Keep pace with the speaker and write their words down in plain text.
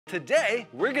Today,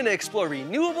 we're going to explore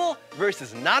renewable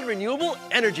versus non-renewable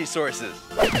energy sources.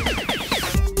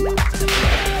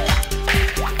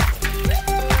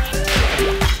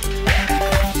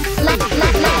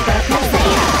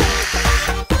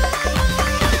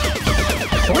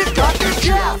 With Dr.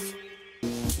 Jeff.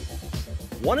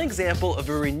 One example of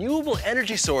a renewable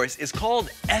energy source is called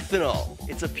ethanol.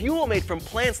 It's a fuel made from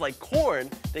plants like corn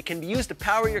that can be used to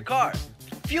power your car.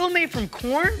 Fuel made from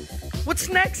corn? What's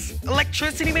next?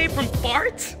 Electricity made from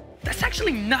farts? That's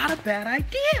actually not a bad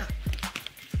idea.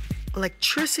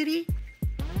 Electricity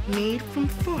made from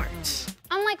farts.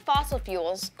 Unlike fossil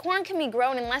fuels, corn can be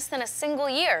grown in less than a single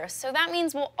year, so that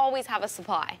means we'll always have a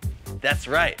supply. That's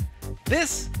right.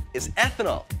 This is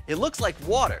ethanol. It looks like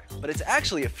water, but it's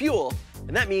actually a fuel,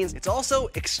 and that means it's also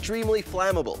extremely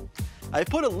flammable. I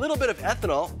put a little bit of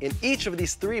ethanol in each of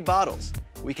these 3 bottles.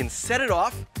 We can set it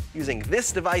off using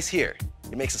this device here.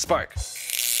 It makes a spark.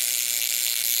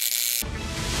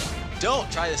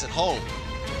 Don't try this at home.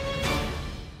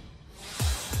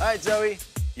 All right, Zoe,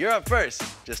 you're up first.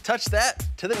 Just touch that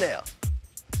to the nail.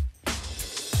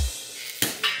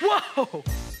 Whoa!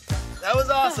 That was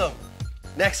awesome.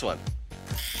 Next one.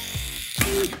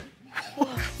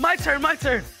 My turn, my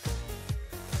turn.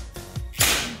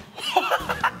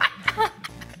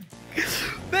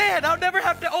 Man, I'll never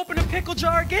have to open a pickle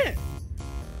jar again.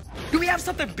 Do we have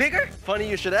something bigger? Funny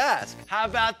you should ask. How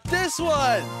about this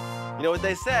one? You know what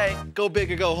they say, go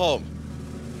big or go home.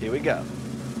 Here we go.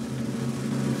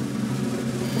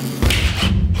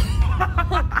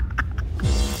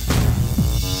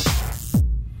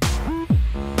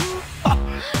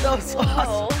 That was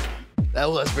awesome. That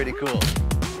was pretty cool.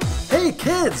 Hey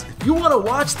kids, if you want to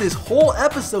watch this whole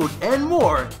episode and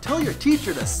more, tell your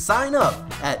teacher to sign up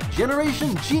at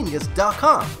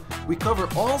generationgenius.com. We cover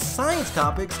all science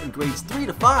topics in grades 3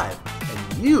 to 5,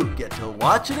 and you get to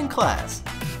watch it in class.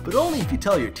 But only if you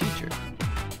tell your teacher.